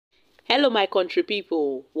Hello my country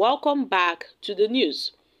people, welcome back to the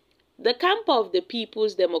news. The camp of the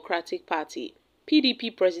People's Democratic Party,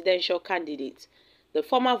 PDP presidential candidate, the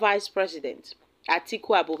former Vice President,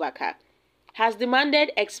 Atiku Abubakar, has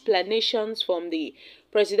demanded explanations from the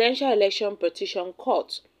Presidential Election Petition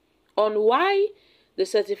Court on why the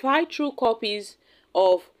certified true copies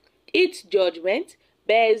of its judgment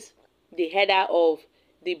bears the header of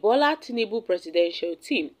the Bola Tinubu presidential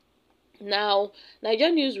team. Now,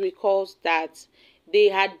 Nigerian News recalls that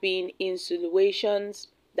there had been insinuations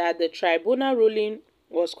that the tribunal ruling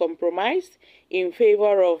was compromised in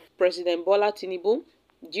favor of President Bola Tinubu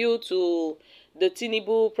due to the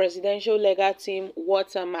Tinubu presidential legal team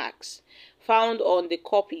Watermarks found on the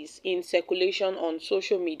copies in circulation on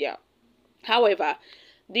social media. However,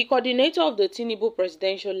 the coordinator of the Tinubu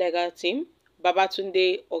presidential legal team,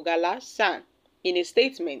 Babatunde Ogala-San, in a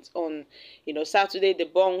statement on Saturday,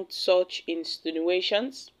 debunked such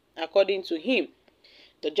insinuations. According to him,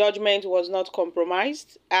 the judgment was not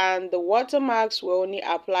compromised and the watermarks were only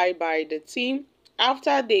applied by the team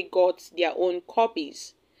after they got their own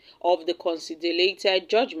copies of the consolidated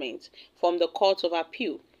judgment from the Court of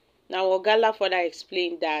Appeal. Now, Ogala further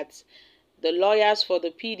explained that the lawyers for the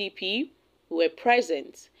PDP were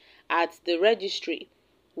present at the registry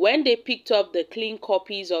when they picked up the clean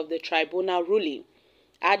copies of the tribunal ruling,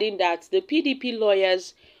 adding that the PDP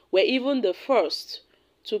lawyers were even the first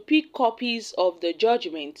to pick copies of the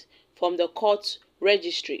judgment from the court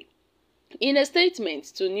registry. In a statement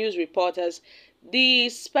to news reporters, the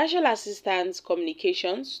Special Assistant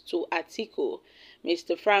Communications to Atiku,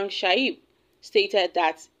 Mr. Frank Shaib, stated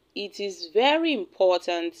that it is very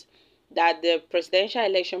important that the Presidential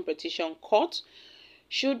Election Petition Court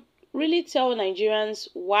should really tell Nigerians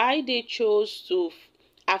why they chose to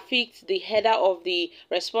affix the header of the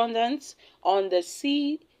respondents on the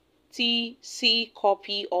CTC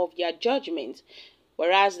copy of their judgment,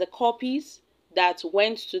 whereas the copies that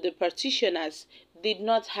went to the petitioners did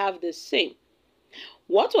not have the same.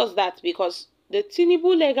 What was that? Because the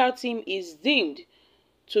Tinubu legal team is deemed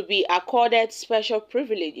to be accorded special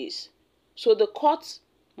privileges, so the court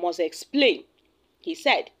must explain, he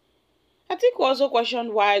said. Atiku also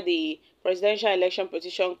questioned why the Presidential Election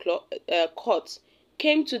Petition Court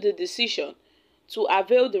came to the decision to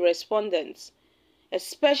avail the respondents,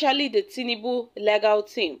 especially the Tinubu legal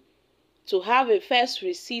team, to have a first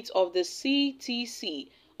receipt of the CTC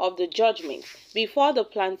of the judgment before the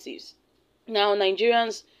plaintiffs. Now,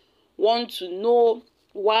 Nigerians want to know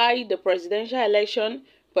why the Presidential Election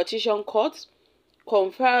Petition Court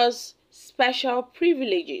confers special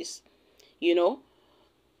privileges,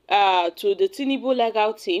 to the Tinubu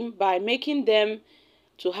legal team by making them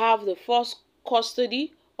to have the first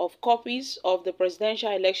custody of copies of the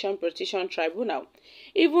Presidential Election Petition Tribunal,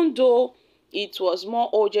 even though it was more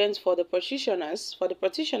urgent for the petitioners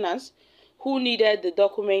who needed the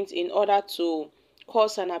document in order to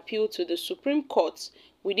cause an appeal to the Supreme Court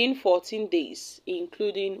within 14 days,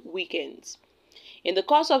 including weekends. In the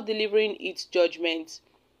course of delivering its judgment,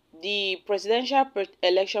 the Presidential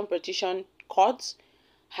Election Petition Court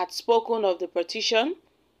had spoken of the petition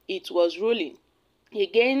it was ruling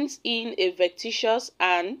against in a vexatious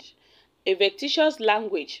language,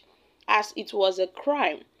 as it was a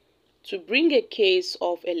crime to bring a case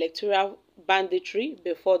of electoral banditry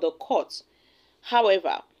before the court.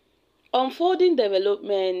 However, unfolding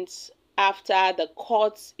developments after the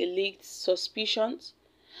court's alleged suspicions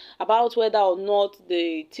about whether or not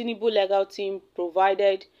the Tinubu legal team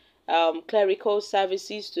provided clerical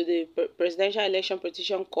services to the Presidential Election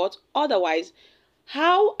Petition Court. Otherwise,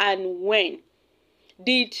 how and when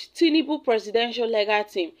did Tinubu presidential legal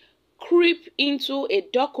team creep into a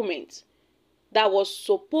document that was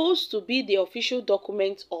supposed to be the official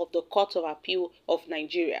document of the Court of Appeal of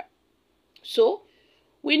Nigeria? So,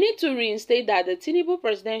 we need to reinstate that the Tinubu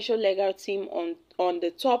presidential legal team on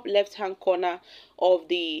the top left-hand corner of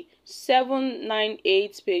the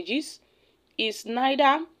 798 pages is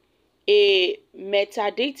neither a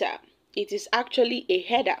metadata, it is actually a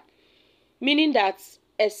header, meaning that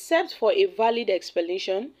except for a valid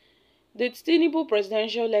explanation, the Tinubu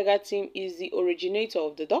presidential legal team is the originator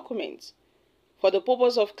of the document. For the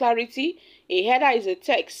purpose of clarity, a header is a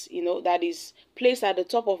text, that is placed at the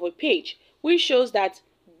top of a page, which shows that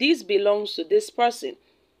this belongs to this person.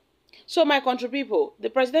 So, my country people, the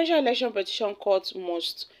Presidential Election Petition Court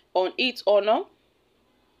must, on its honor,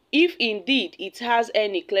 if indeed it has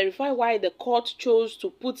any, clarify why the court chose to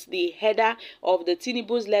put the header of the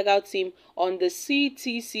Tinubu's legal team on the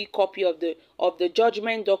CTC copy of the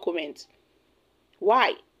judgment document.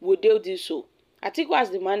 Why would they do so? Atiku has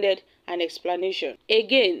demanded an explanation.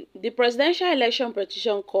 Again, the Presidential Election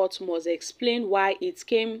Petition Court must explain why it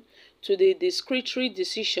came to the discretionary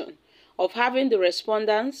decision of having the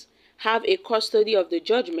respondents have a custody of the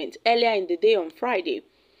judgment earlier in the day on Friday,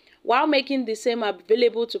 while making the same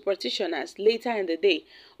available to petitioners later in the day,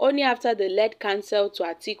 only after the lead counsel to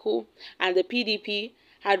Atiku and the PDP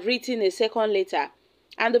had written a second letter,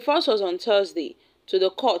 and the first was on Thursday, to the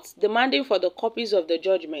court demanding for the copies of the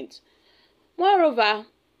judgment. Moreover,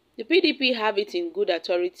 the PDP have it in good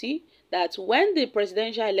authority that when the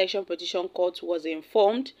Presidential Election Petition Court was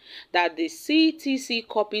informed that the CTC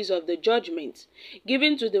copies of the judgment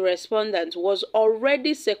given to the respondent was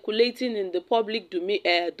already circulating in the public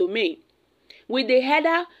domain, with the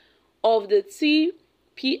header of the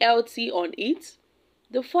TPLT on it,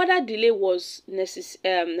 the further delay was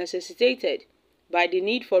necessitated by the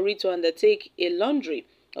need for it to undertake a laundry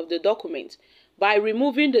of the document by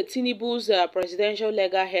removing the Tinubu's presidential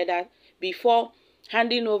legal header before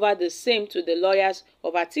handing over the same to the lawyers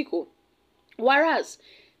of Atiku. Whereas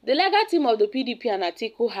the legal team of the PDP and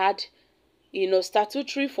Atiku had,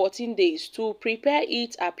 statutory 14 days to prepare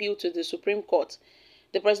its appeal to the Supreme Court.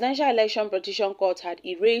 The Presidential Election Petition Court had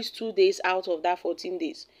erased 2 days out of that 14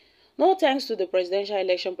 days. No thanks to the Presidential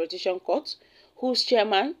Election Petition Court, whose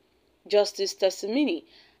chairman, Justice Testimini,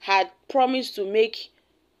 had promised to make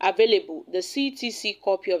available the CTC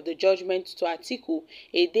copy of the judgment to Atiku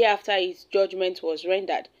a day after its judgment was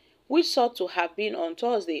rendered, which sought to have been on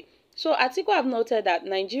Thursday. So Atiku have noted that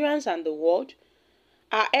Nigerians and the world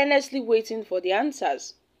are earnestly waiting for the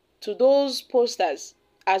answers to those posters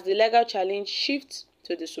as the legal challenge shifts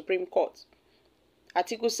to the Supreme Court.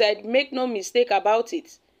 Atiku said, "Make no mistake about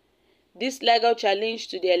it. This legal challenge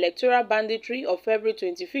to the electoral banditry of February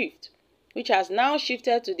 25th, which has now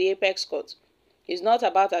shifted to the Apex Court, is not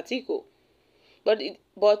about Atiku, but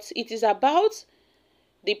it is about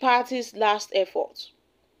the party's last effort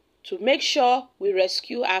to make sure we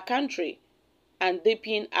rescue our country and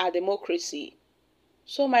deepen our democracy."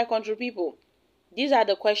 So, my country people, these are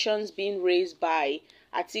the questions being raised by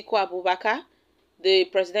Atiku Abubakar, the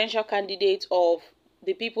presidential candidate of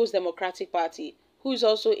the People's Democratic Party, who is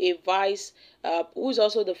also the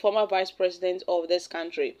former vice president of this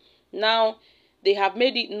country. Now, they have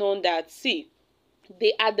made it known that,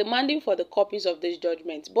 they are demanding for the copies of this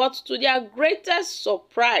judgment. But to their greatest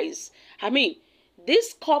surprise,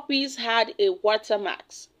 these copies had a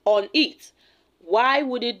watermarks on it. Why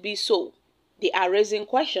would it be so? They are raising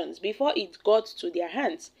questions before it got to their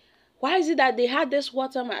hands. Why is it that they had this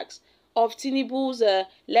watermarks of Tinubu's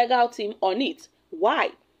legal team on it?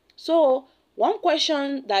 Why? So, one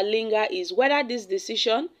question that lingers is whether this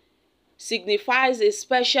decision signifies a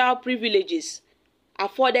special privileges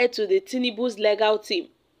afforded to the Tinubu's legal team.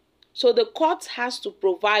 So the court has to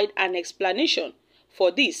provide an explanation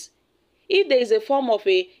for this. If there is a form of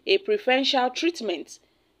a preferential treatment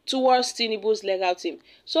towards Tinubu's legal team.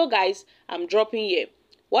 So guys, I'm dropping here.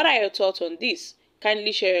 What are your thoughts on this?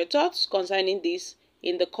 Kindly share your thoughts concerning this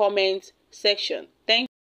in the comment section. Thank you.